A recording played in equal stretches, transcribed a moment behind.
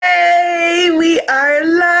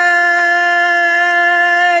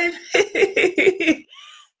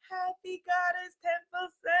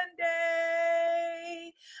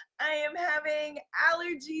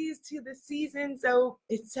So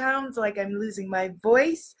it sounds like I'm losing my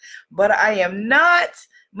voice, but I am not.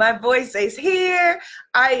 My voice is here.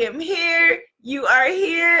 I am here. You are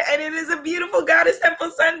here. And it is a beautiful Goddess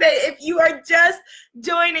Temple Sunday. If you are just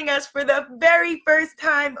joining us for the very first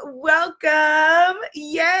time, welcome.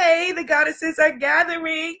 Yay, the goddesses are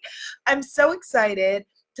gathering. I'm so excited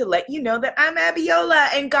to let you know that I'm Abiola,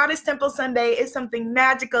 and Goddess Temple Sunday is something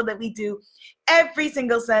magical that we do every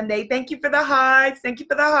single Sunday. Thank you for the hearts. Thank you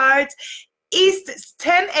for the hearts. East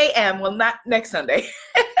 10 a.m. Well, not next Sunday,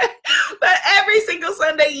 but every single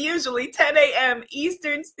Sunday, usually 10 a.m.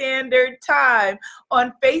 Eastern Standard Time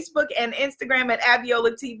on Facebook and Instagram at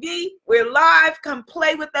Abiola TV. We're live. Come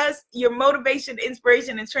play with us. Your motivation,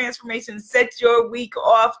 inspiration, and transformation set your week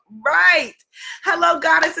off right. Hello,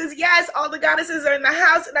 goddesses. Yes, all the goddesses are in the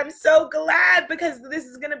house, and I'm so glad because this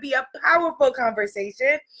is going to be a powerful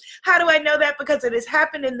conversation. How do I know that? Because it has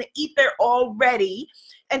happened in the ether already.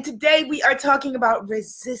 And today we are talking about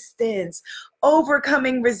resistance,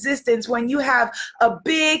 overcoming resistance when you have a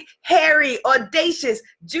big, hairy, audacious,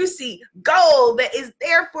 juicy goal that is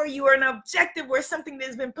there for you, or an objective or something that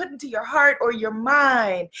has been put into your heart or your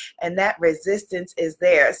mind, and that resistance is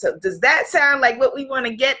there. So does that sound like what we want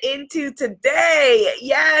to get into today?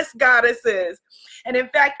 Yes, goddesses. And in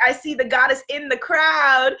fact, I see the goddess in the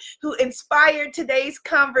crowd who inspired today's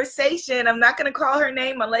conversation. I'm not going to call her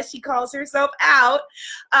name unless she calls herself out.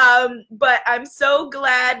 But I'm so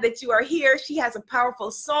glad that you are here. She has a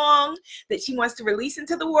powerful song that she wants to release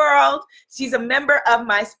into the world. She's a member of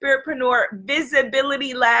my Spiritpreneur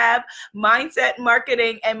Visibility Lab, Mindset,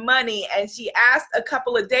 Marketing, and Money. And she asked a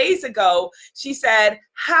couple of days ago, she said,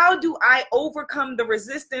 how do I overcome the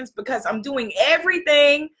resistance? Because I'm doing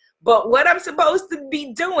everything but what I'm supposed to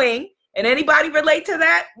be doing. And anybody relate to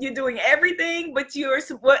that? You're doing everything but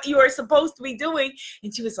what you are supposed to be doing.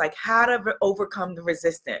 And she was like, how to overcome the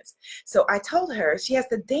resistance. So I told her she has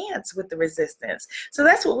to dance with the resistance. So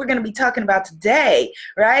that's what we're going to be talking about today,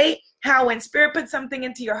 right? How when spirit puts something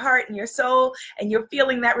into your heart and your soul and you're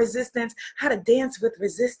feeling that resistance, how to dance with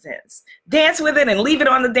resistance. Dance with it and leave it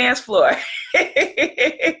on the dance floor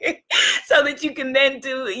so that you can then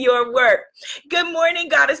do your work. Good morning,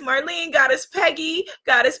 Goddess Marlene, Goddess Peggy,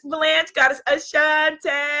 Goddess Blanche, Goddess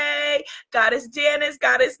Ashante, Goddess Janice,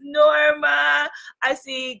 Goddess Norma. I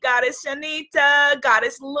see Goddess Shanita,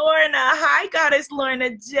 Goddess Lorna. Hi, Goddess Lorna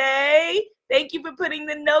J. Thank you for putting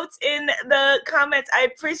the notes in the comments. I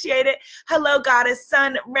appreciate it. Hello, Goddess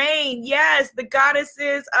Sun Rain. Yes, the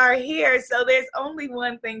goddesses are here. So there's only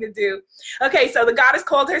one thing to do. Okay, so the goddess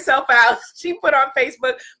called herself out. She put on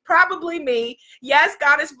Facebook, probably me. Yes,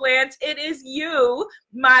 Goddess Blanche, it is you,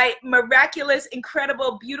 my miraculous,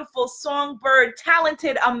 incredible, beautiful songbird,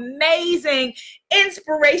 talented, amazing,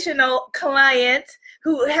 inspirational client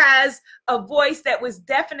who has a voice that was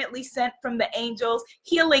definitely sent from the angels,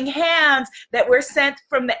 healing hands that were sent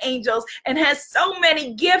from the angels, and has so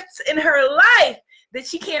many gifts in her life that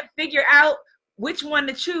she can't figure out which one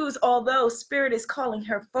to choose, although Spirit is calling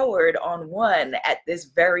her forward on one at this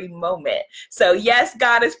very moment. So yes,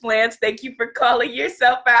 Goddess Blanche, thank you for calling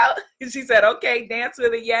yourself out. She said, okay, dance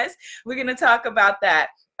with it. Yes, we're going to talk about that.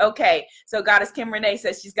 Okay, so Goddess Kim Renee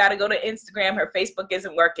says she's got to go to Instagram. Her Facebook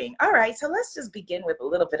isn't working. All right, so let's just begin with a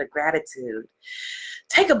little bit of gratitude.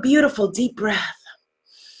 Take a beautiful deep breath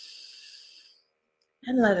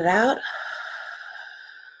and let it out.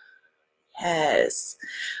 Yes.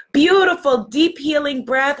 Beautiful deep healing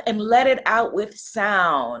breath and let it out with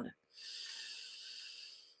sound.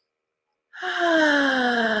 And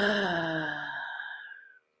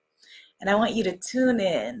I want you to tune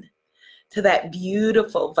in to that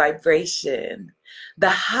beautiful vibration, the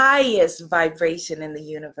highest vibration in the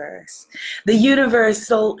universe, the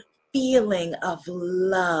universal feeling of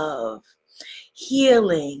love,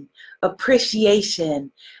 healing, appreciation,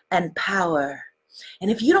 and power. And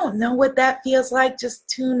if you don't know what that feels like, just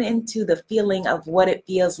tune into the feeling of what it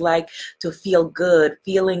feels like to feel good,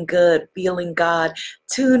 feeling God.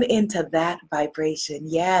 Tune into that vibration.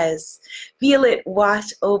 Yes, feel it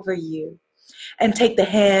wash over you. And take the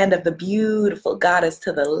hand of the beautiful goddess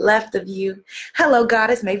to the left of you. Hello,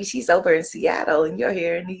 goddess. Maybe she's over in Seattle and you're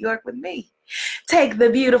here in New York with me. Take the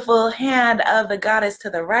beautiful hand of the goddess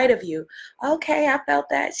to the right of you. Okay, I felt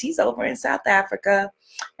that. She's over in South Africa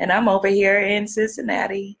and I'm over here in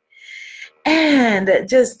Cincinnati. And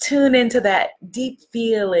just tune into that deep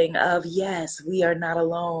feeling of, yes, we are not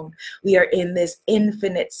alone. We are in this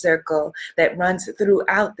infinite circle that runs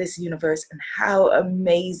throughout this universe. And how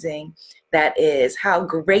amazing that is, how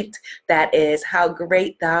great that is, how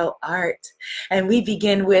great thou art. And we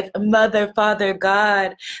begin with Mother, Father,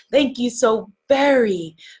 God. Thank you so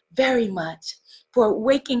very, very much for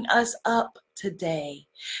waking us up today.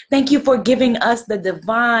 Thank you for giving us the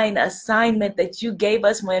divine assignment that you gave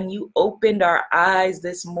us when you opened our eyes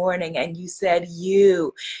this morning and you said,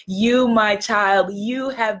 you, my child, you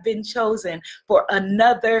have been chosen for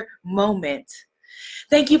another moment.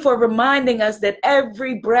 Thank you for reminding us that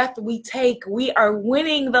every breath we take, we are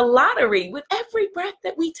winning the lottery with every breath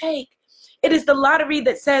that we take. It is the lottery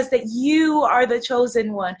that says that you are the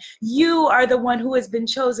chosen one. You are the one who has been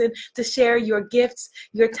chosen to share your gifts,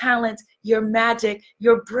 your talents, your magic,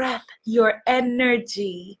 your breath, your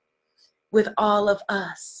energy with all of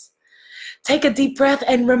us. Take a deep breath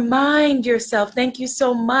and remind yourself. Thank you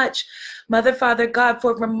so much, Mother, Father, God,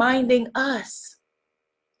 for reminding us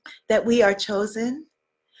that we are chosen,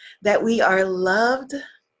 that we are loved,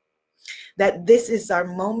 that this is our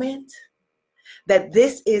moment, that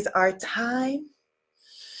this is our time,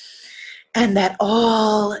 and that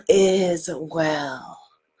all is well.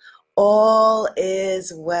 All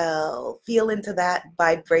is well. Feel into that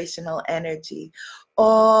vibrational energy.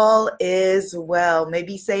 All is well.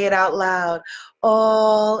 Maybe say it out loud.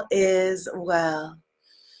 All is well.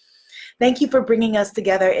 Thank you for bringing us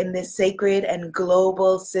together in this sacred and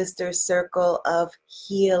global sister circle of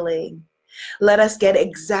healing. Let us get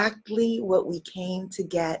exactly what we came to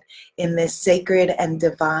get in this sacred and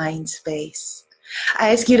divine space.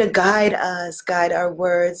 I ask you to guide us, guide our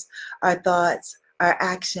words, our thoughts, our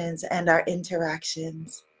actions, and our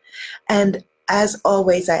interactions. And as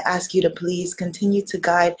always, I ask you to please continue to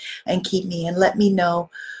guide and keep me and let me know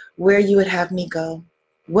where you would have me go,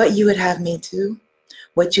 what you would have me do,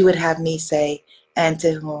 what you would have me say, and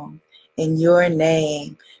to whom. In your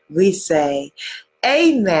name, we say,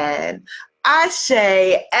 amen.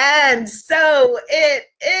 Ashe, and so it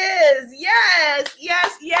is. Yes,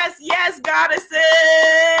 yes, yes, yes,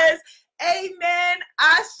 goddesses. Amen.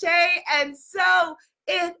 Ashe, and so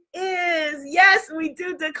it is. Yes, we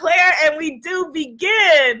do declare and we do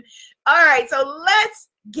begin. All right, so let's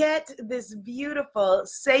get this beautiful,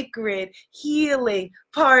 sacred, healing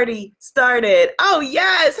party started. Oh,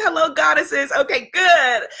 yes. Hello, goddesses. Okay,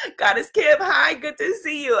 good. Goddess Kim, hi. Good to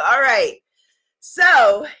see you. All right.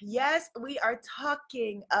 So, yes, we are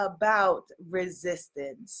talking about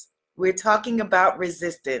resistance. We're talking about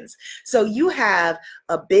resistance. So you have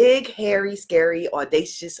a big, hairy, scary,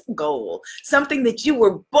 audacious goal, something that you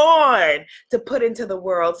were born to put into the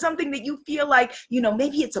world, something that you feel like,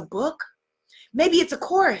 maybe it's a book, maybe it's a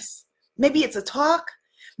course, maybe it's a talk,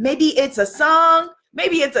 maybe it's a song,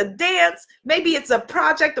 maybe it's a dance, maybe it's a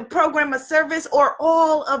project, a program, a service, or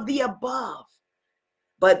all of the above.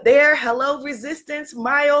 But there, hello, resistance,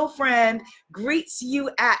 my old friend, greets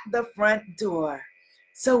you at the front door.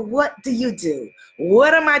 So what do you do?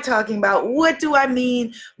 What am I talking about? What do I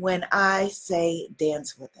mean when I say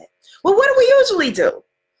dance with it? Well, what do we usually do?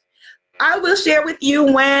 I will share with you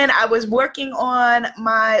when I was working on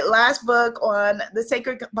my last book on the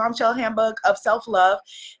Sacred Bombshell Handbook of Self-Love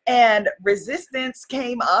and resistance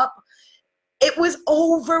came up. It was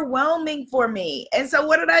overwhelming for me. And so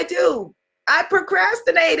what did I do? I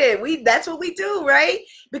procrastinated. That's what we do, right?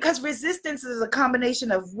 Because resistance is a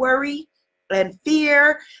combination of worry and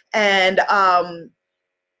fear and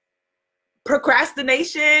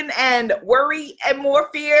procrastination and worry and more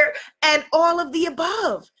fear and all of the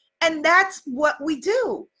above. And that's what we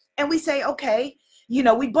do. And we say, okay,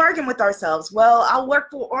 we bargain with ourselves. Well, I'll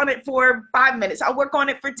work on it for 5 minutes. I'll work on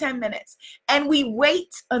it for 10 minutes. And we wait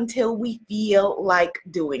until we feel like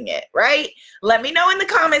doing it, right? Let me know in the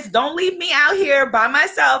comments. Don't leave me out here by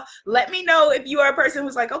myself. Let me know if you are a person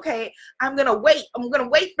who's like, okay, I'm going to wait. I'm going to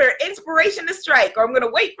wait for inspiration to strike, or I'm going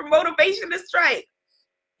to wait for motivation to strike.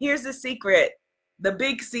 Here's the secret, the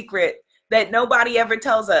big secret that nobody ever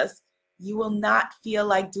tells us. You will not feel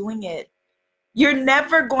like doing it. You're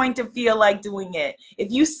never going to feel like doing it. If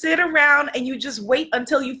you sit around and you just wait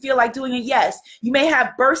until you feel like doing it, yes, you may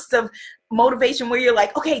have bursts of motivation where you're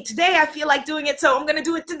like, okay, today I feel like doing it, so I'm going to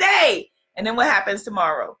do it today. And then what happens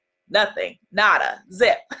tomorrow? Nothing, nada,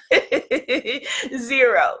 zip,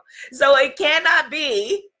 zero. So it cannot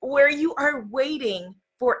be where you are waiting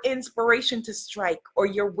for inspiration to strike, or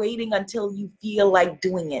you're waiting until you feel like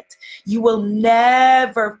doing it. You will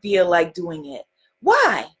never feel like doing it.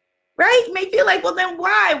 Why? Right? You may feel like, well, then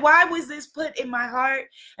why? Why was this put in my heart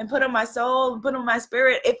and put on my soul and put on my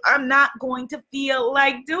spirit if I'm not going to feel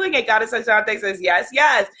like doing it? Goddess Ashante says, yes,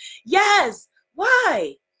 yes, yes.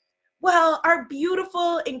 Why? Well, our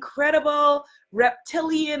beautiful, incredible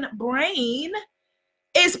reptilian brain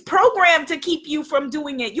is programmed to keep you from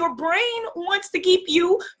doing it. Your brain wants to keep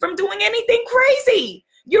you from doing anything crazy.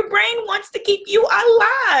 Your brain wants to keep you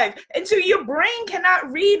alive. And so your brain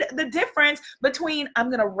cannot read the difference between I'm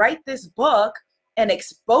going to write this book and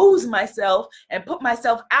expose myself and put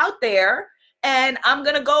myself out there, and I'm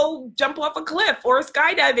going to go jump off a cliff or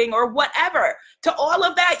skydiving or whatever. To all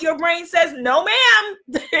of that, your brain says, no, ma'am.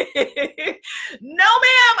 No,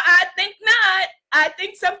 ma'am, I think not. I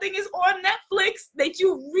think something is on Netflix that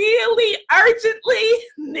you really urgently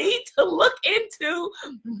need to look into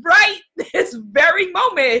right this very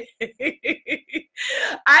moment.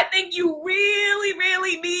 I think you really,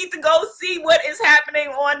 really need to go see what is happening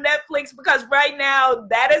on Netflix, because right now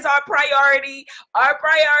that is our priority. Our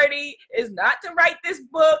priority is not to write this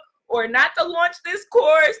book, or not to launch this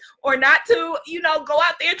course, or not to, go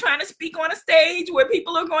out there trying to speak on a stage where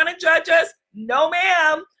people are going to judge us. No,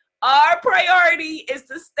 ma'am. Our priority is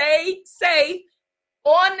to stay safe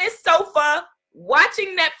on this sofa,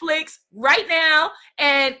 watching Netflix right now,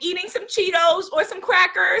 and eating some Cheetos or some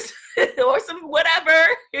crackers or some whatever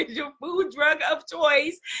is your food drug of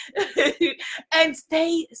choice, and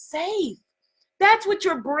stay safe. That's what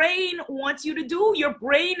your brain wants you to do. Your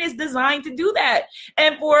brain is designed to do that.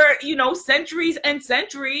 And for, centuries and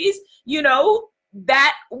centuries,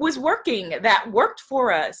 that was working. That worked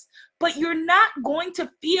for us. But you're not going to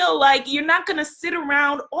feel like, you're not going to sit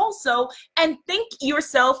around also and think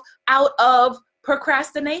yourself out of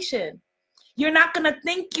procrastination. You're not going to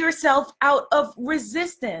think yourself out of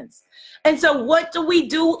resistance. And so what do we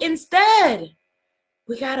do instead?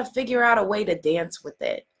 We got to figure out a way to dance with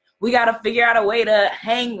it. We got to figure out a way to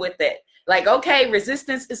hang with it. Like, okay,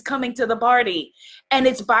 resistance is coming to the party. And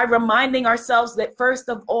it's by reminding ourselves that, first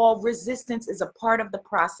of all, resistance is a part of the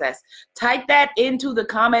process. Type that into the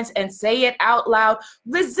comments and say it out loud.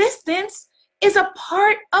 Resistance is a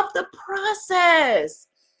part of the process.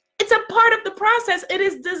 It's a part of the process. It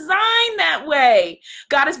is designed that way.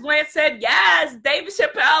 Goddess Blanche said, yes, David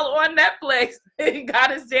Chappelle on Netflix.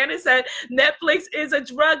 Goddess Janet said, Netflix is a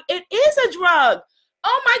drug. It is a drug.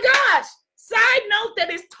 Oh my gosh. Side note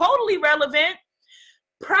that is totally relevant.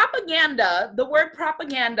 Propaganda, the word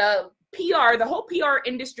propaganda, PR, the whole PR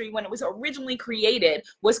industry, when it was originally created,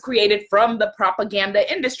 was created from the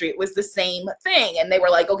propaganda industry. It was the same thing. And they were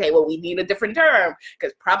like, okay, well, we need a different term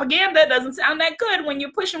because propaganda doesn't sound that good when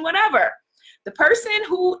you're pushing whatever. The person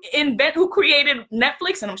who created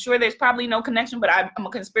Netflix, and I'm sure there's probably no connection, but I'm a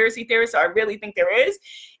conspiracy theorist, so I really think there is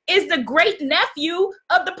the great nephew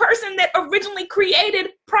of the person that originally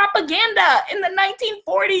created propaganda in the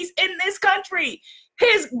 1940s in this country.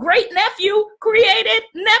 His great nephew created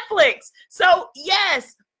Netflix. So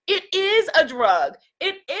yes, it is a drug.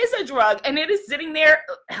 It is a drug, and it is sitting there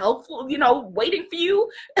helpful, waiting for you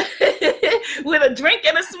with a drink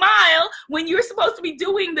and a smile when you're supposed to be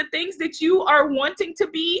doing the things that you are wanting to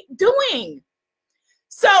be doing.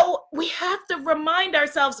 So we have to remind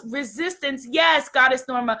ourselves, resistance, yes, Goddess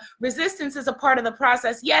Norma, resistance is a part of the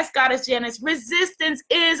process. Yes, Goddess Janice, resistance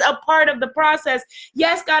is a part of the process.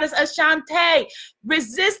 Yes, Goddess Ashante,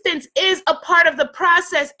 resistance is a part of the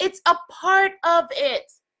process. It's a part of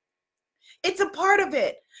it. It's a part of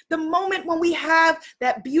it. The moment when we have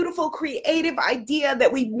that beautiful creative idea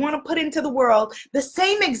that we want to put into the world, the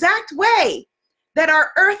same exact way that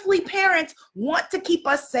our earthly parents want to keep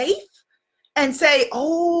us safe and say,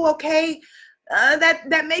 oh, okay,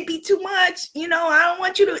 that may be too much. I don't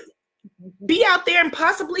want you to be out there and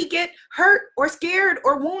possibly get hurt or scared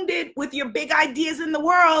or wounded with your big ideas in the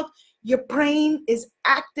world. Your brain is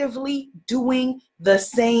actively doing the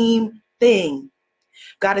same thing.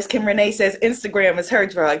 Goddess Kim Renee says Instagram is her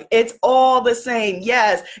drug. It's all the same.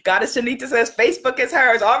 Yes. Goddess Shanita says Facebook is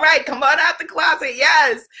hers. All right, come on out the closet.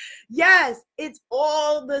 Yes. Yes. It's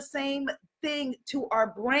all the same thing to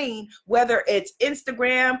our brain, whether it's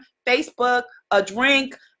Instagram, Facebook, a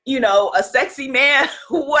drink, a sexy man,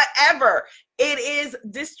 whatever. It is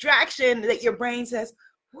distraction that your brain says,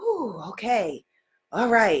 ooh, okay. All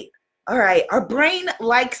right. All right. Our brain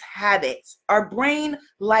likes habits. Our brain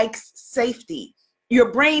likes safety.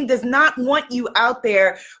 Your brain does not want you out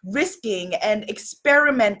there risking and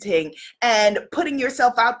experimenting and putting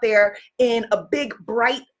yourself out there in a big,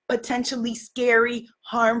 bright, potentially scary,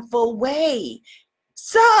 harmful way.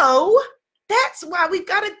 So that's why we've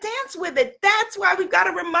got to dance with it. That's why we've got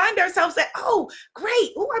to remind ourselves that, oh,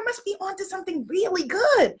 great. Oh, I must be onto something really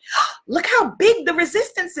good. Look how big the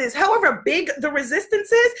resistance is. However big the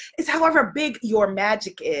resistance is however big your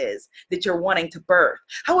magic is that you're wanting to birth.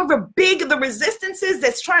 However big the resistance is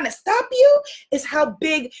that's trying to stop you is how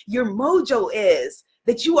big your mojo is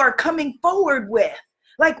that you are coming forward with.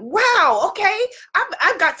 Like, wow, okay,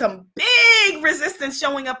 I've got some big resistance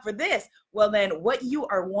showing up for this. well, then what you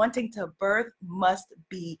are wanting to birth must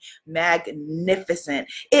be magnificent.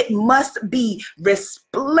 It must be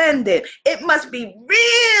resplendent. It must be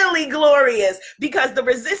really glorious, because the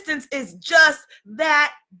resistance is just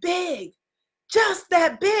that big, just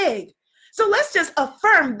that big. So let's just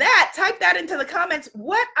affirm that. Type that into the comments.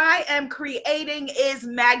 What I am creating is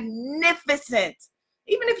magnificent.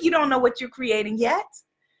 Even if you don't know what you're creating yet,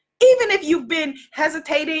 even if you've been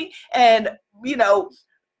hesitating and,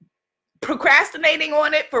 procrastinating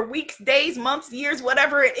on it for weeks, days, months, years,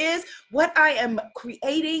 whatever it is, what I am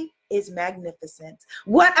creating is magnificent.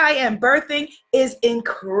 What I am birthing is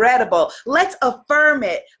incredible. Let's affirm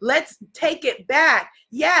it. Let's take it back.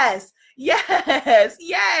 Yes, yes,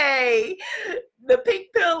 yay. The pink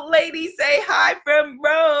pill lady say hi from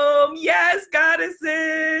Rome. Yes,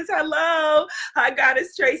 goddesses. Hello. Hi,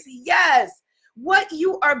 Goddess Tracy. Yes, what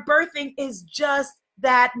you are birthing is just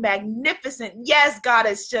that magnificent. Yes,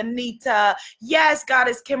 Goddess Shanita. Yes,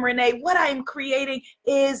 Goddess Kim Renee. What I am creating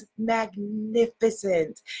is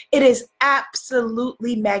magnificent. It is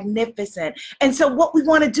absolutely magnificent. And so what we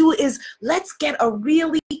want to do is let's get a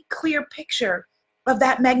really clear picture of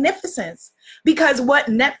that magnificence. Because what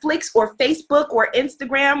Netflix or Facebook or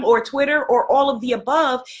Instagram or Twitter or all of the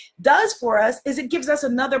above does for us is it gives us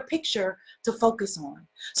another picture to focus on.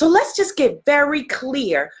 So let's just get very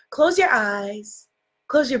clear. Close your eyes.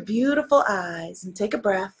 Close your beautiful eyes and take a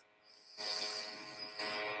breath.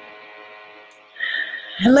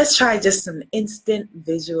 And let's try just some instant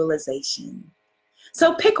visualization.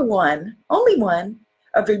 So pick one, only one,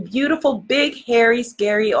 of your beautiful, big, hairy,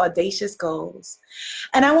 scary, audacious goals.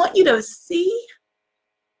 And I want you to see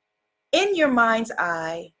in your mind's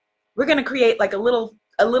eye, we're going to create like a little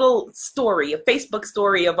story, a Facebook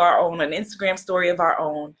story of our own, an Instagram story of our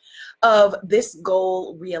own, of this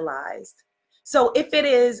goal realized. So if it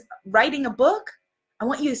is writing a book, I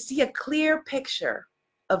want you to see a clear picture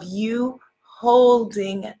of you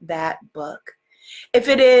holding that book. If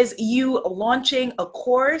it is you launching a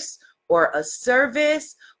course or a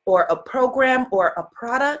service or a program or a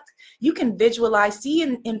product, you can visualize, see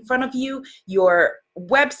in front of you your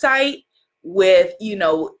website with,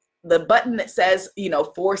 the button that says,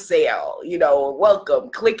 for sale,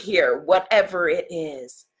 welcome, click here, whatever it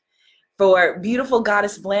is. For beautiful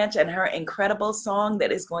Goddess Blanche and her incredible song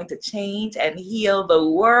that is going to change and heal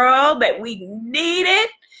the world that we need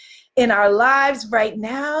it in our lives right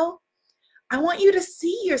now, I want you to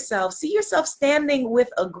see yourself standing with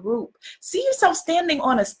a group. See yourself standing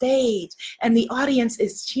on a stage and the audience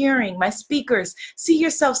is cheering. My speakers, see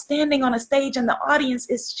yourself standing on a stage and the audience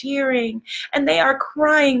is cheering and they are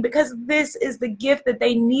crying because this is the gift that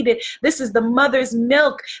they needed. This is the mother's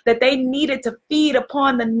milk that they needed to feed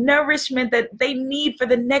upon the nourishment that they need for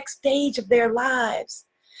the next stage of their lives.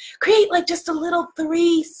 Create like just a little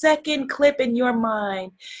 3-second clip in your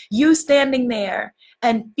mind. You standing there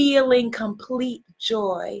and feeling complete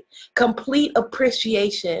joy, complete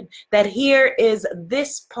appreciation that here is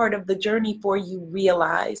this part of the journey for you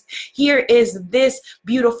realized. Here is this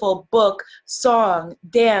beautiful book, song,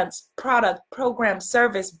 dance, product, program,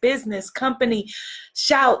 service, business, company,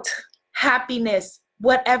 shout, happiness,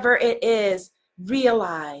 whatever it is,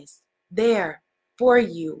 realized there for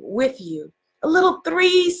you, with you. A little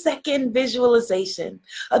 3-second visualization,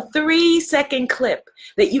 a 3-second clip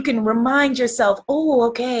that you can remind yourself, oh,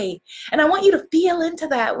 okay. And I want you to feel into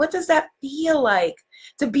that. What does that feel like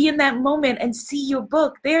to be in that moment and see your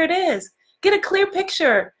book? There it is. Get a clear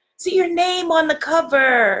picture. See your name on the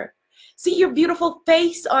cover. See your beautiful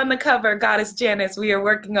face on the cover, Goddess Janice. We are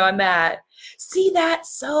working on that. See that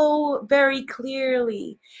so very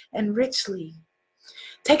clearly and richly.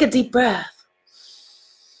 Take a deep breath.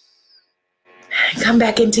 Come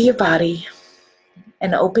back into your body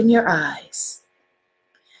and open your eyes.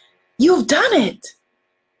 You've done it.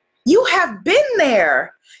 You have been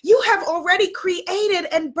there. You have already created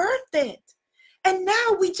and birthed it. And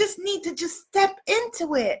now we just need to just step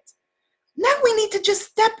into it. Now we need to just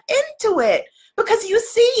step into it because you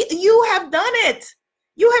see, you have done it.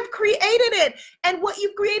 You have created it, and what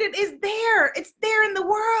you've created is there. It's there in the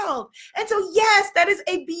world. And so, yes, that is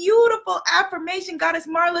a beautiful affirmation. Goddess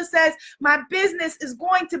Marla says, my business is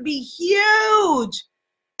going to be huge.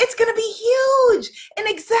 It's going to be huge in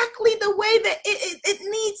exactly the way that it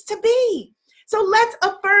needs to be. So let's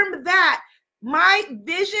affirm that. My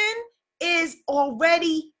vision is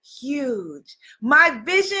already huge. My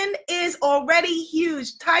vision is already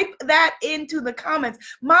huge. Type that into the comments.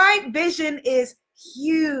 My vision is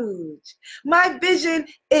huge. My vision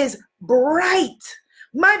is bright.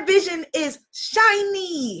 My vision is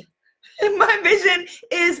shiny. My vision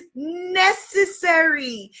is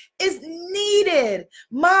necessary, is needed.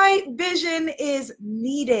 My vision is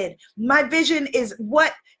needed. My vision is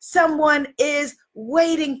what someone is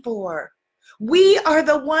waiting for. We are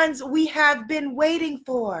the ones we have been waiting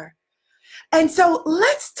for. And so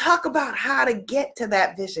let's talk about how to get to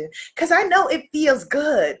that vision, because I know it feels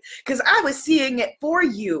good, because I was seeing it for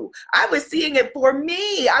you. I was seeing it for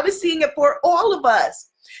me. I was seeing it for all of us.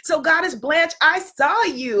 So Goddess Blanche, I saw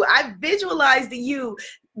you. I visualized you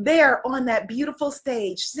there on that beautiful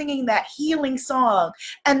stage, singing that healing song,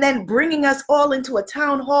 and then bringing us all into a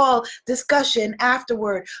town hall discussion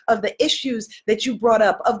afterward of the issues that you brought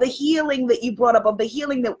up, of the healing that you brought up, of the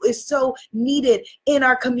healing that is so needed in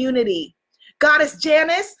our community. Goddess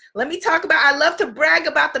Janice, let me talk about, I love to brag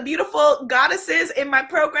about the beautiful goddesses in my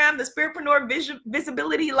program, the Spiritpreneur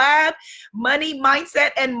Visibility Lab, Money,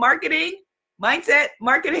 Mindset, and Marketing. Mindset,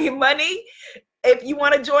 Marketing, Money. If you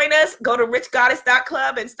want to join us, go to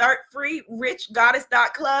richgoddess.club and start free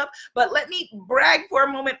richgoddess.club. But let me brag for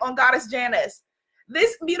a moment on Goddess Janice.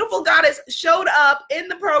 This beautiful goddess showed up in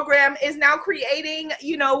the program, is now creating,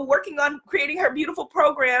 working on creating her beautiful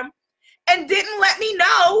program, and didn't let me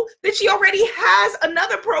know that she already has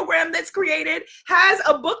another program that's created, has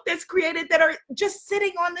a book that's created that are just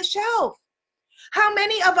sitting on the shelf. How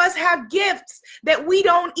many of us have gifts that we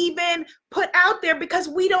don't even put out there because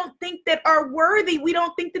we don't think that are worthy? We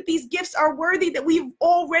don't think that these gifts are worthy, that we've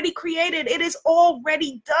already created. It is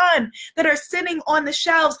already done, that are sitting on the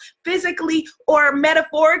shelves, physically or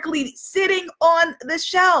metaphorically, sitting on the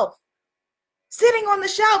shelf. Sitting on the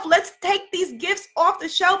shelf. Let's take these gifts off the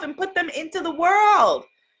shelf and put them into the world.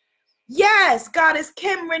 Yes, Goddess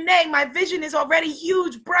Kim Renee, my vision is already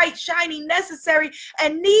huge, bright, shiny, necessary,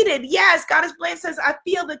 and needed. Yes, Goddess Blanche says, I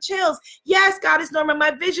feel the chills. Yes, Goddess Norma,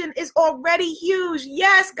 my vision is already huge.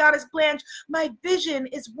 Yes, Goddess Blanche, my vision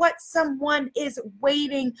is what someone is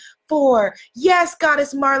waiting for. Yes,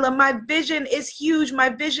 Goddess Marla, my vision is huge. My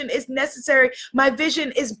vision is necessary. My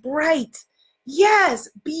vision is bright. Yes,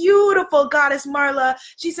 beautiful Goddess Marla.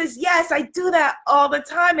 She says, yes, I do that all the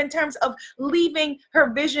time in terms of leaving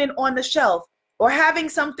her vision on the shelf or having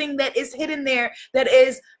something that is hidden there that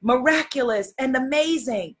is miraculous and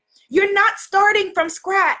amazing. You're not starting from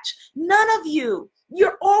scratch. None of you.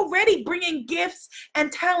 You're already bringing gifts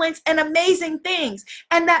and talents and amazing things.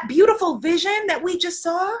 And that beautiful vision that we just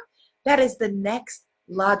saw, that is the next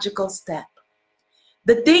logical step.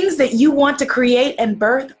 The things that you want to create and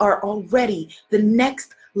birth are already the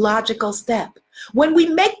next logical step. When we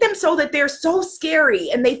make them so that they're so scary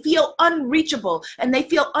and they feel unreachable and they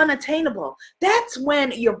feel unattainable, that's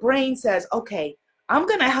when your brain says, okay, I'm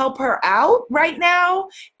going to help her out right now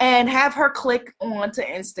and have her click onto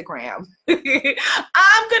Instagram.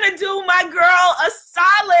 I'm going to do my girl a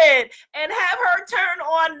solid and have her turn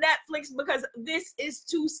on Netflix because this is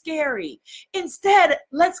too scary. Instead,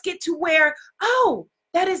 let's get to where, oh,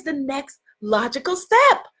 that is the next logical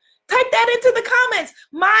step. Type that into the comments.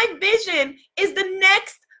 My vision is the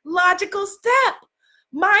next logical step.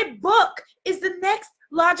 My book is the next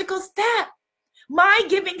logical step. My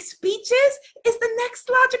giving speeches is the next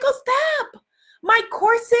logical step. My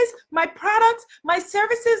courses, my products, my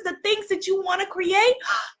services, the things that you want to create,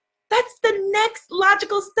 that's the next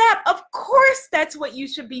logical step. Of course, that's what you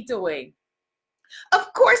should be doing.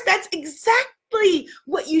 Of course, that's exactly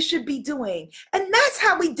what you should be doing. And that's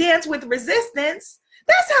how we dance with resistance.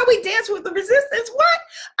 That's how we dance with the resistance. What?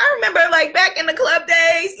 I remember like back in the club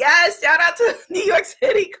days. Yes, shout out to New York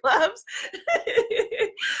City clubs.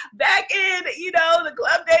 Back in, the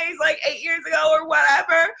club days like 8 years ago or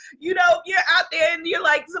whatever, you're out there and you're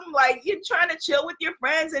like, you're trying to chill with your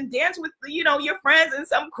friends and dance with, your friends, and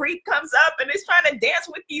some creep comes up and is trying to dance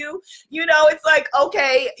with you. It's like,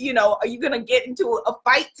 okay, are you going to get into a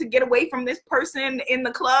fight to get away from this person in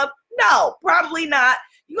the club? No, probably not.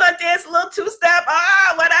 You gonna dance a little two-step,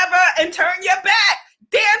 whatever, and turn your back.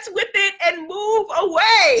 Dance with it and move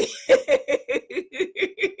away.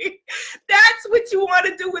 That's what you want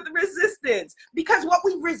to do with resistance, because what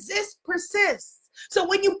we resist persists. So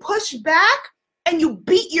when you push back and you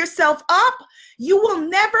beat yourself up, you will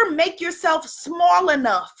never make yourself small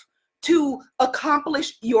enough to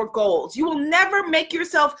accomplish your goals. You will never make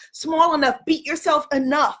yourself small enough, beat yourself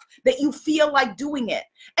enough that you feel like doing it.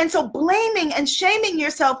 And so blaming and shaming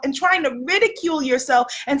yourself and trying to ridicule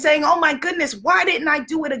yourself and saying, oh my goodness, why didn't I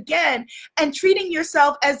do it again? And treating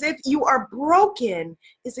yourself as if you are broken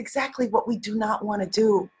is exactly what we do not want to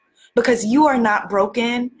do. Because you are not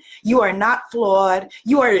broken, you are not flawed,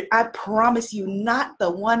 you are, I promise you, not the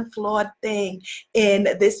one flawed thing in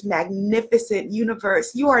this magnificent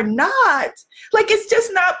universe. You are not. Like, it's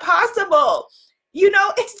just not possible.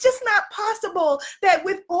 It's just not possible that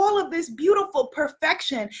with all of this beautiful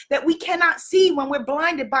perfection that we cannot see when we're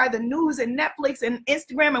blinded by the news and Netflix and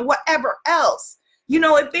Instagram and whatever else.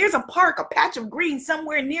 If there's a park, a patch of green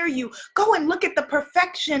somewhere near you, go and look at the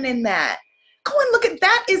perfection in that. Go and look at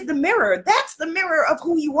that is the mirror. That's the mirror of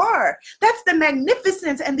who you are. That's the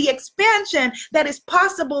magnificence and the expansion that is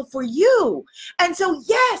possible for you. And so,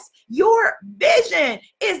 yes, your vision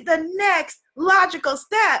is the next logical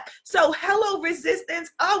step. So, hello,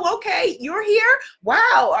 resistance. Oh, okay, you're here. Wow.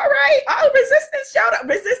 All right. Oh, resistance, shout out.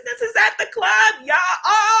 Resistance is at the club, y'all.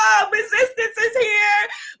 Oh, resistance is here.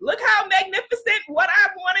 Look how magnificent what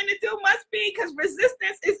I'm wanting to do must be, because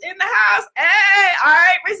resistance is in the house. Hey, all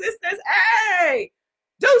right, resistance. Hey,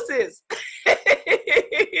 deuces.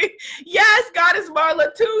 Yes, Goddess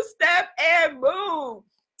Marla, two-step and move.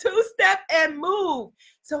 Two-step and move.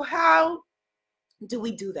 So how do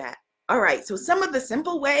we do that? All right, so some of the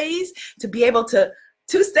simple ways to be able to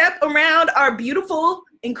two-step around our beautiful,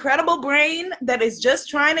 incredible brain that is just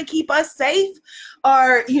trying to keep us safe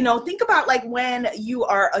are, think about like when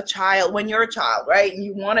you're a child, right? And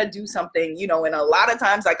you want to do something, and a lot of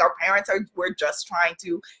times like our parents we're just trying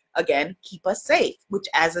to, again, keep us safe, which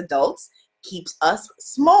as adults keeps us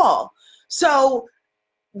small. So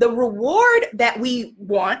the reward that we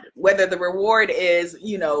want, whether the reward is,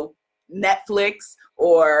 Netflix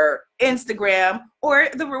or Instagram, or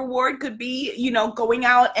the reward could be, going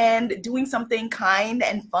out and doing something kind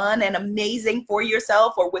and fun and amazing for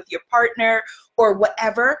yourself or with your partner or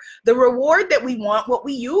whatever. The reward that we want, what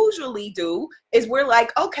we usually do is we're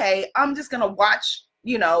like, okay, I'm just going to watch,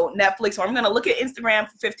 Netflix, or I'm going to look at Instagram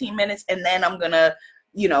for 15 minutes and then I'm going to,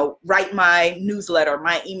 write my newsletter,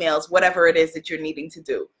 my emails, whatever it is that you're needing to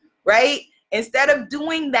do, right? Instead of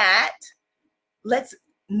doing that, let's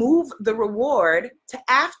move the reward to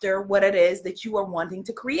after what it is that you are wanting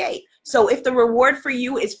to create. So if the reward for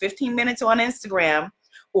you is 15 minutes on Instagram,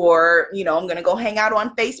 or, I'm going to go hang out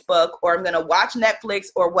on Facebook, or I'm going to watch Netflix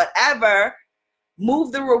or whatever,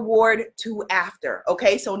 move the reward to after.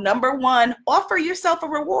 Okay. So number one, offer yourself a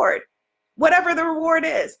reward, whatever the reward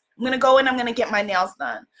is. I'm going to go and I'm going to get my nails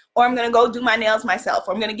done, or I'm going to go do my nails myself,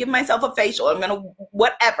 or I'm going to give myself a facial. I'm going to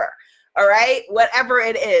whatever. All right. Whatever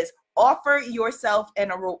it is, offer yourself a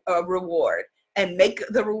reward and make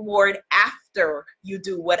the reward after you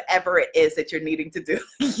do whatever it is that you're needing to do.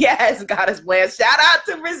 Yes, Goddess Blanche. Shout out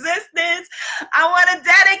to resistance. I want to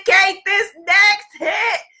dedicate this next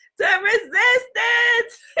hit to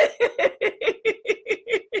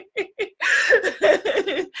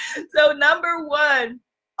resistance. So number one,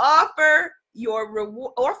 offer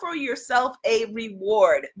yourself a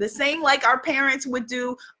reward. The same like our parents would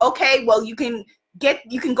do. Okay, well, you can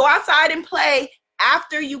go outside and play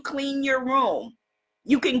after you clean your room.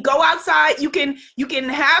 You can go outside, you can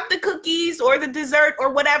have the cookies or the dessert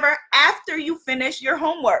or whatever after you finish your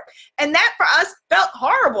homework. And that for us felt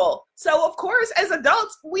horrible. So of course, as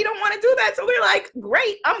adults, we don't want to do that. So we're like,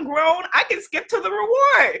 great, I'm grown. I can skip to the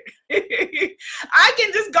reward. I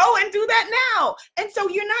can just go and do that now. And so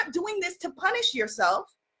you're not doing this to punish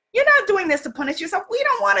yourself. You're not doing this to punish yourself. We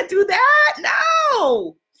don't want to do that.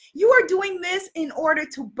 No. You are doing this in order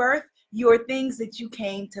to birth your things that you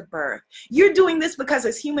came to birth. You're doing this because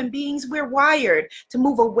as human beings, we're wired to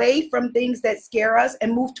move away from things that scare us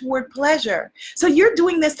and move toward pleasure. So you're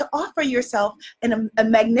doing this to offer yourself a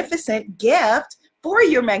magnificent gift for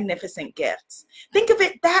your magnificent gifts. Think of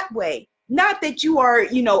it that way. Not that you are,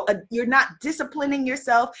 you're not disciplining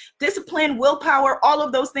yourself. Discipline, willpower, all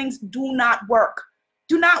of those things do not work.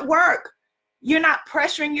 Do not work. You're not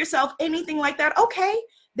pressuring yourself, anything like that. Okay.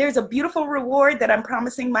 There's a beautiful reward that I'm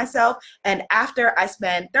promising myself. And after I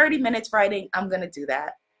spend 30 minutes writing, I'm going to do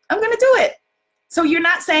that. I'm going to do it. So you're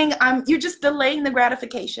not saying you're just delaying the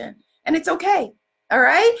gratification, and it's okay. All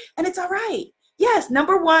right. And it's all right. Yes.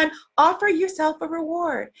 Number one, offer yourself a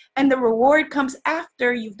reward, and the reward comes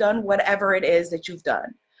after you've done whatever it is that you've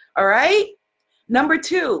done. All right. Number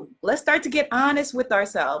two, let's start to get honest with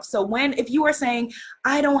ourselves. So if you are saying,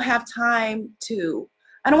 I don't have time to,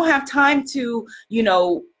 I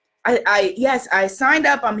signed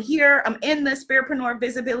up, I'm here, I'm in the Spiritpreneur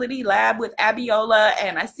Visibility Lab with Abiola,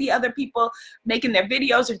 and I see other people making their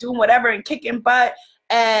videos or doing whatever and kicking butt,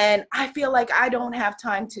 and I feel like I don't have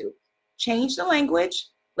time to. Change the language.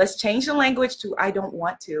 Let's change the language to I don't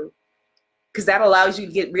want to, because that allows you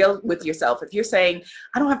to get real with yourself. If you're saying,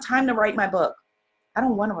 I don't have time to write my book, I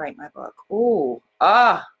don't want to write my book.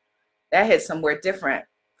 That hits somewhere different.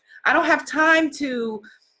 I don't have time to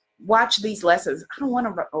watch these lessons. I don't want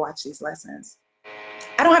to watch these lessons.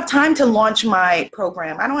 I don't have time to launch my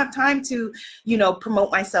program. I don't have time to,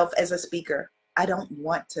 promote myself as a speaker. I don't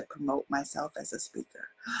want to promote myself as a speaker.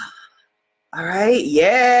 All right.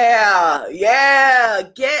 Yeah. Yeah.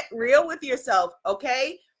 Get real with yourself.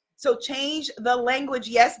 Okay. So change the language.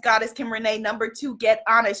 Yes, Goddess Kim Renee. Number 2, get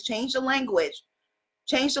honest. Change the language.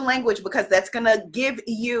 Change the language, because that's going to give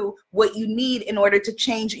you what you need in order to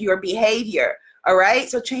change your behavior. All right.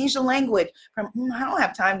 So change the language from, I don't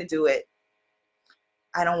have time to do it.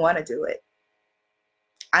 I don't want to do it.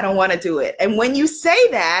 I don't want to do it. And when you say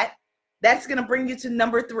that, that's going to bring you to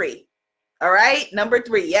number 3. All right. Number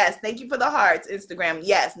 3. Yes. Thank you for the hearts, Instagram.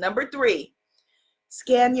 Yes. Number 3,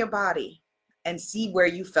 scan your body and see where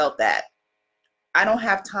you felt that. I don't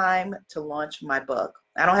have time to launch my book.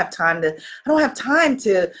 I don't have time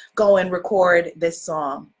to go and record this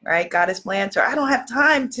song, right? Goddess Planter. I don't have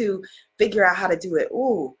time to figure out how to do it.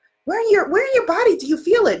 Ooh, where in your body do you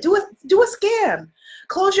feel it? Do a scan.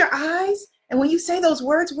 Close your eyes. And when you say those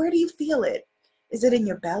words, where do you feel it? Is it in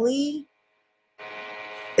your belly?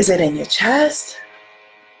 Is it in your chest?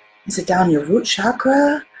 Is it down your root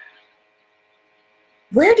chakra?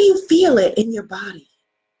 Where do you feel it in your body?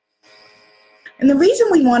 And the reason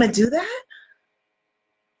we want to do that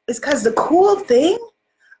is because the cool thing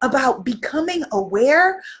about becoming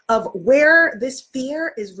aware of where this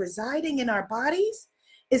fear is residing in our bodies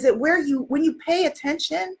is that when you pay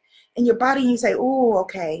attention in your body and you say, oh,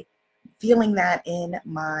 okay, feeling that in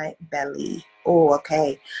my belly. Oh,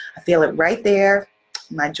 okay. I feel it right there.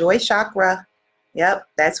 My joy chakra. Yep,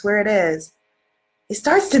 that's where it is. It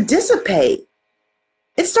starts to dissipate.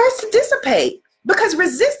 It starts to dissipate because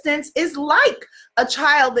resistance is like a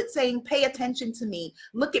child that's saying, pay attention to me.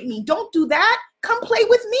 Look at me. Don't do that. Come play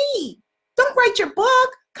with me. Don't write your book.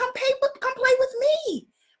 Come play with me.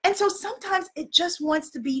 And so sometimes it just wants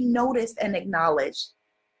to be noticed and acknowledged.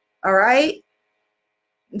 All right?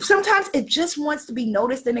 Sometimes it just wants to be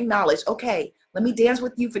noticed and acknowledged. Okay, let me dance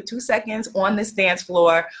with you for 2 seconds on this dance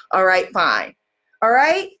floor. All right, fine. All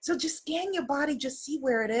right? So just scan your body, just see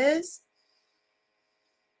where it is.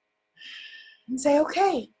 And say,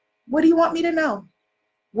 okay, what do you want me to know?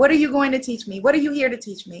 What are you going to teach me? What are you here to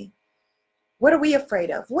teach me? What are we afraid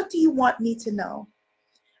of? What do you want me to know?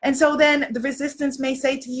 And so then the resistance may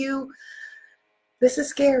say to you, this is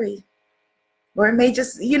scary. Or it may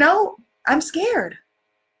just, I'm scared.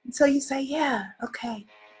 And so you say, yeah, okay,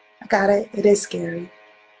 I got it. It is scary.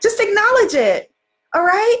 Just acknowledge it. All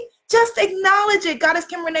right? Just acknowledge it. Goddess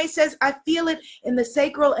Kim Renee says, I feel it in the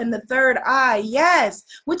sacral and the third eye. Yes,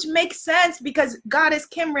 which makes sense because Goddess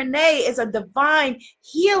Kim Renee is a divine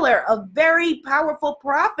healer, a very powerful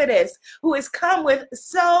prophetess who has come with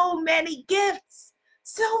so many gifts.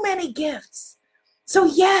 So many gifts. So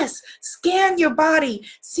yes, scan your body,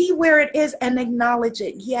 see where it is and acknowledge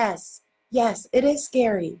it. Yes, it is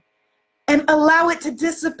scary. And allow it to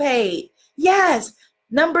dissipate. Yes.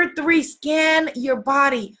 Number 3, scan your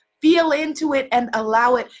body. Feel into it and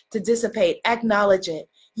allow it to dissipate. Acknowledge it.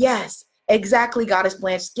 Yes, exactly, Goddess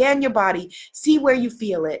Blanche. Scan your body. See where you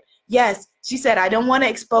feel it. Yes, she said, I don't want to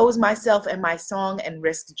expose myself and my song and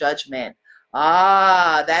risk judgment.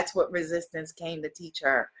 Ah, that's what resistance came to teach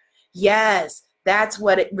her. Yes, that's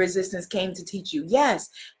what resistance came to teach you.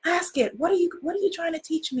 Yes, ask it. What are you trying to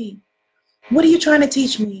teach me? What are you trying to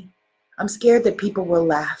teach me? I'm scared that people will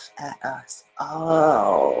laugh at us.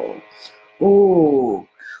 Oh, ooh.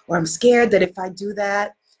 Or I'm scared that if I do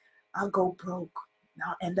that, I'll go broke.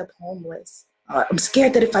 I'll end up homeless. I'm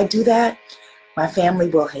scared that if I do that, my family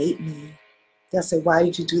will hate me. They'll say, why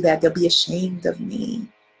did you do that? They'll be ashamed of me.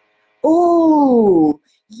 Ooh,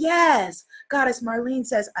 yes. Goddess Marlene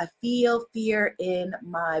says, I feel fear in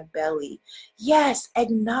my belly. Yes,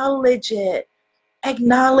 acknowledge it.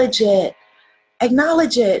 Acknowledge it.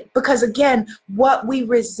 Acknowledge it. Because again, what we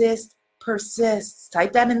resist persists.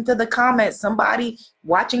 Type that into the comments. Somebody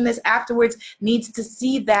watching this afterwards needs to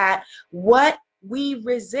see that what we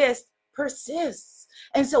resist persists.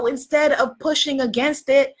 And so instead of pushing against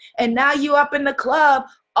it, and now you up in the club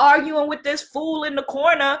arguing with this fool in the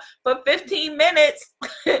corner for 15 minutes,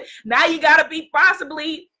 now you got to be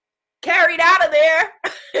possibly carried out of there.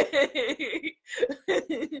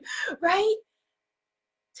 Right?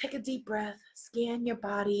 Take a deep breath, scan your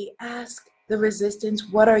body, ask the resistance,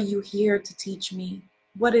 what are you here to teach me?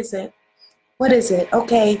 What is it? What is it?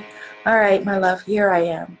 Okay, all right, my love, here I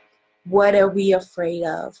am. What are we afraid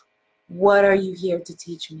of? What are you here to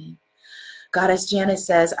teach me? Goddess Janet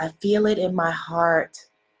says, I feel it in my heart,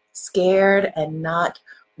 scared and not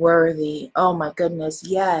worthy. Oh my goodness,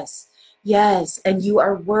 yes, yes, and you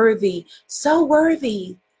are worthy, so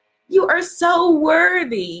worthy. You are so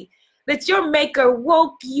worthy that your maker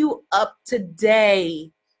woke you up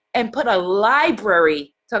today and put a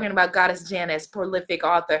library talking about Goddess Janice, prolific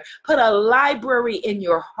author, put a library in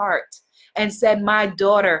your heart and said, my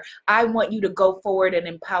daughter, I want you to go forward and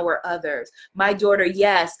empower others. My daughter,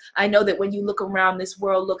 yes, I know that when you look around, this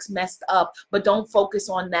world looks messed up, but don't focus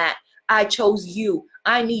on that. I chose you.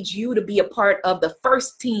 I need you to be a part of the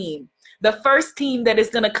first team that is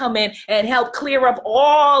going to come in and help clear up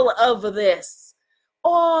all of this.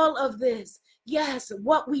 All of this. Yes,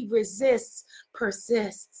 what we resist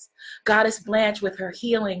persists. Goddess Blanche, with her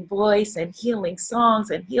healing voice and healing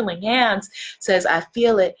songs and healing hands, says, I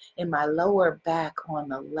feel it in my lower back on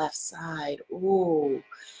the left side. Ooh,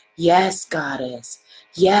 yes, Goddess.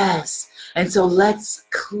 Yes. And so let's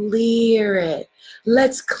clear it.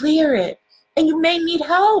 Let's clear it. And you may need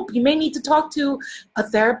help. You may need to talk to a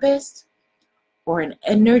therapist or an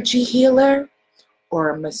energy healer or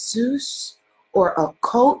a masseuse or a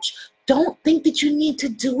coach. Don't think that you need to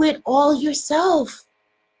do it all yourself.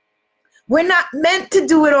 We're not meant to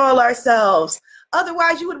do it all ourselves.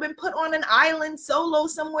 Otherwise, you would have been put on an island solo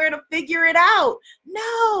somewhere to figure it out.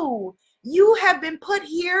 No, you have been put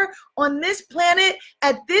here on this planet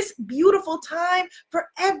at this beautiful time for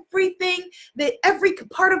everything, that every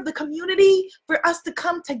part of the community, for us to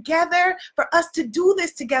come together, for us to do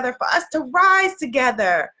this together, for us to rise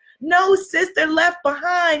together. No sister left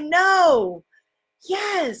behind. No.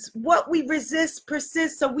 Yes, what we resist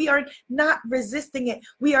persists, so we are not resisting it.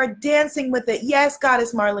 We are dancing with it. Yes,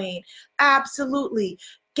 Goddess Marlene, absolutely.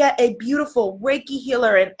 Get a beautiful Reiki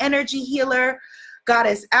healer, an energy healer.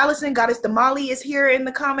 Goddess Allison, Goddess Damali is here in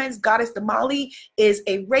the comments. Goddess Damali is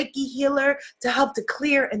a Reiki healer to help to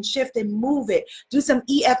clear and shift and move it. Do some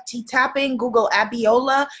EFT tapping. Google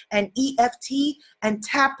Abiola and EFT and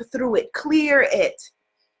tap through it. Clear it.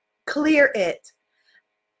 Clear it.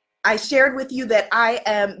 I shared with you that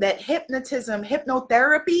that hypnotism,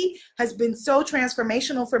 hypnotherapy has been so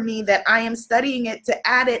transformational for me that I am studying it to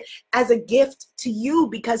add it as a gift to you,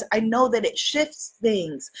 because I know that it shifts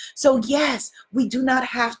things. So yes, we do not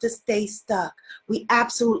have to stay stuck. We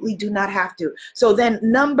absolutely do not have to. So then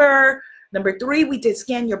number 3, we did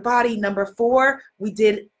scan your body. Number 4, we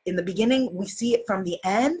did in the beginning, we see it from the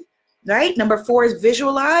end, right? Number 4 is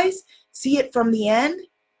visualize, see it from the end.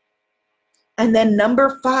 And then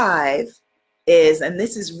number 5 is, and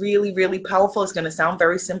this is really, really powerful. It's going to sound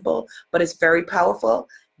very simple, but it's very powerful.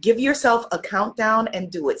 Give yourself a countdown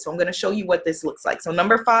and do it. So I'm going to show you what this looks like. So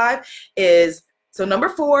number 4,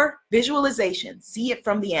 visualization. See it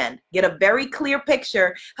from the end. Get a very clear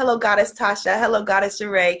picture. Hello, Goddess Tasha. Hello, Goddess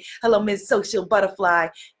Sheree. Hello, Ms. Social Butterfly.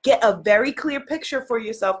 Get a very clear picture for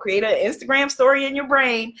yourself. Create an Instagram story in your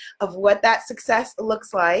brain of what that success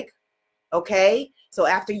looks like. Okay? So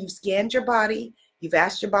after you've scanned your body, you've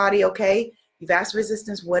asked your body, okay, you've asked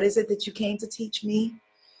resistance, what is it that you came to teach me?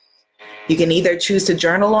 You can either choose to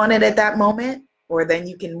journal on it at that moment, or then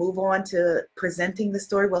you can move on to presenting the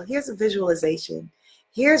story. Well, here's a visualization.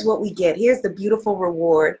 Here's what we get. Here's the beautiful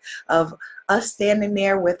reward of us standing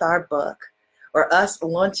there with our book, or us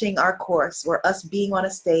launching our course, or us being on a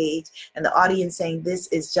stage and the audience saying, this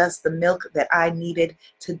is just the milk that I needed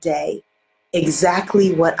today.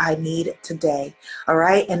 Exactly what I need today. All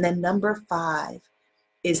right. And then number 5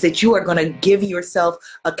 is that you are going to give yourself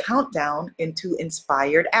a countdown into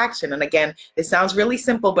inspired action. And again, it sounds really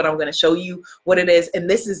simple, but I'm going to show you what it is. And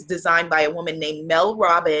this is designed by a woman named Mel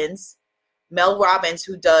Robbins. Mel Robbins,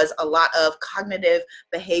 who does a lot of cognitive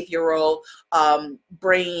behavioral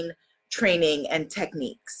brain training and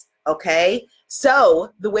techniques. Okay.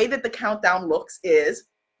 So the way that the countdown looks is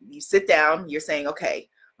you sit down, you're saying, okay,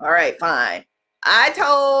 all right, fine. I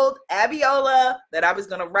told Abiola that I was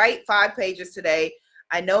going to write 5 pages today.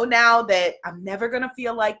 I know now that I'm never going to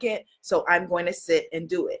feel like it, so I'm going to sit and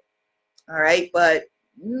do it. All right, but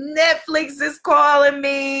Netflix is calling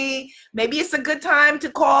me. Maybe it's a good time to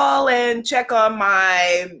call and check on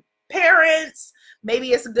my parents. Maybe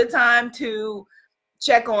it's a good time to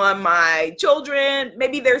check on my children.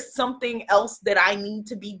 Maybe there's something else that I need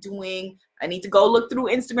to be doing. I need to go look through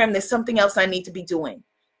Instagram. There's something else I need to be doing.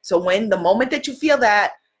 So when the moment that you feel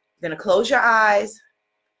that, you're going to close your eyes,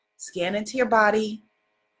 scan into your body,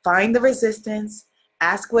 find the resistance,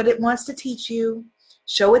 ask what it wants to teach you,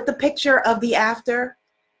 show it the picture of the after,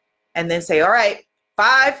 and then say, all right,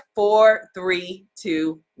 5, 4, 3,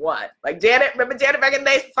 2, 1. Like Janet, remember Janet back in the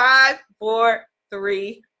days? 5, 4,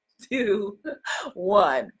 3, 2,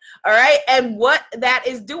 1. All right. And what that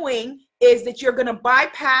is doing is that you're going to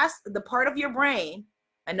bypass the part of your brain.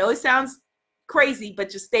 I know it sounds crazy, but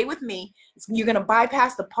just stay with me. You're going to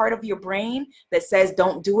bypass the part of your brain that says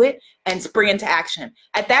don't do it and spring into action.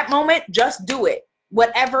 At that moment, just do it,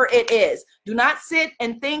 whatever it is. Do not sit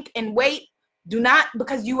and think and wait. Do not,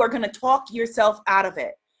 because you are going to talk yourself out of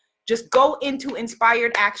it. Just go into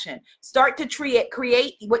inspired action. Start to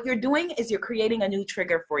create. What you're doing is you're creating a new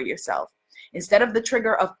trigger for yourself. Instead of the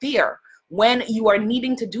trigger of fear, when you are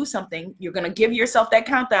needing to do something, you're going to give yourself that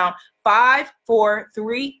countdown. 5, 4,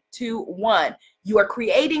 3, 2, 1. You are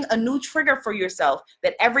creating a new trigger for yourself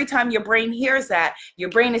that every time your brain hears that, your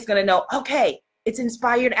brain is going to know, okay, it's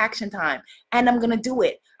inspired action time. And I'm going to do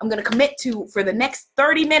it. I'm going to commit to, for the next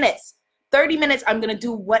 30 minutes, I'm going to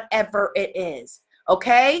do whatever it is.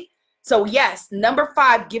 Okay? So yes, number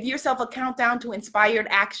 5, give yourself a countdown to inspired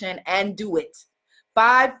action and do it.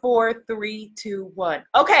 5, 4, 3, 2, 1.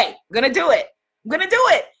 Okay, I'm going to do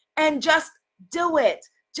it. And just do it.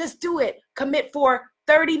 Just do it. Commit for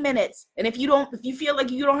 30 minutes. And if you feel like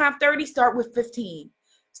you don't have 30, start with 15.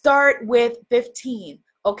 Start with 15.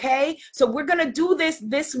 Okay, so we're going to do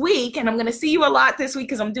this week, and I'm going to see you a lot this week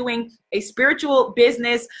because I'm doing a spiritual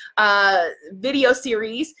business video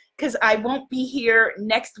series because I won't be here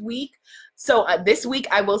next week. So this week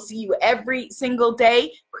I will see you every single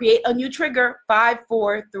day. Create a new trigger. 5,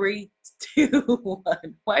 4, 3, 2, 1.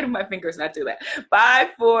 Why do my fingers not do that? 5,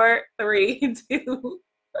 4, 3, 2,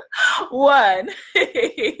 1. All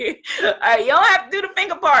right, you don't have to do the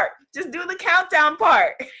finger part. Just do the countdown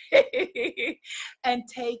part. And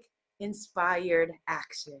take inspired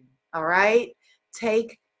action. All right?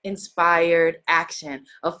 Take inspired action.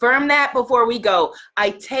 Affirm that before we go.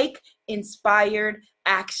 I take inspired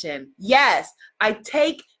action. Yes, I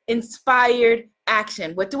take inspired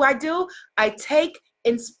action. What do? I take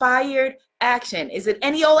inspired action. Is it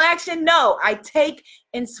any old action? No, I take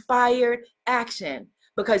inspired action.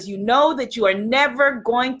 Because you know that you are never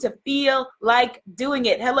going to feel like doing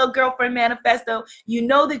it. Hello, Girlfriend Manifesto. You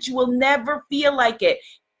know that you will never feel like it.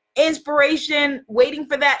 Inspiration, waiting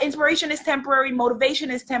for that. Inspiration is temporary.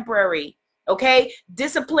 Motivation is temporary. Okay?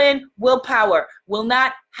 Discipline, willpower will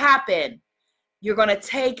not happen. You're going to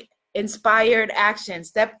take inspired action.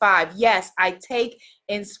 Step 5. Yes, I take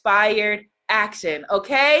inspired action.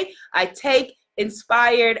 Okay? I take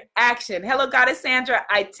inspired action. Hello, Goddess Sandra.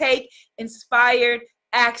 I take inspired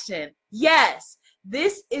action. Yes,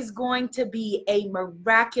 this is going to be a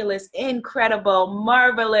miraculous, incredible,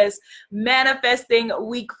 marvelous manifesting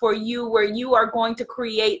week for you, where you are going to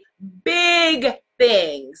create big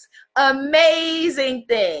things, amazing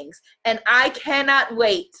things. And I cannot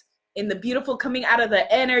wait, in the beautiful coming out of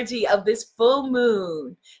the energy of this full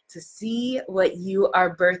moon, to see what you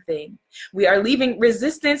are birthing. We are leaving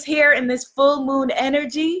resistance here in this full moon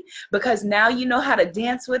energy, because now you know how to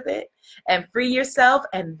dance with it and free yourself.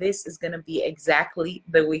 And this is going to be exactly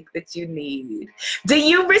the week that you need. Do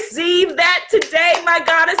you receive that today, my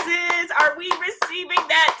goddesses? Are we receiving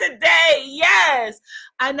that today? Yes.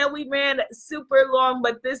 I know we ran super long,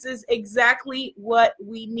 but this is exactly what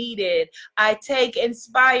we needed. I take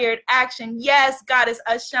inspired action. Yes, Goddess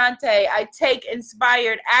Ashante. I take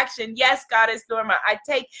inspired action. Yes, Goddess Norma. I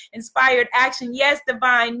take inspired action. Yes,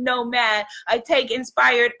 Divine Nomad. I take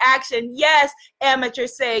inspired action. Yes, Amateur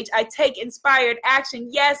Sage. I take inspired action.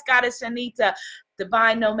 Yes, Goddess Shanita.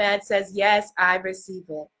 Divine Nomad says, yes, I receive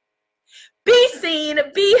it. Be seen,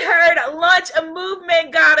 be heard, launch a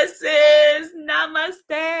movement, goddesses. Namaste.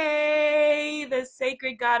 The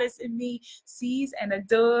sacred goddess in me sees and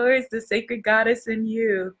adores the sacred goddess in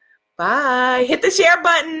you. Bye. Hit the share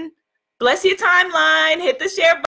button. Bless your timeline. Hit the share button.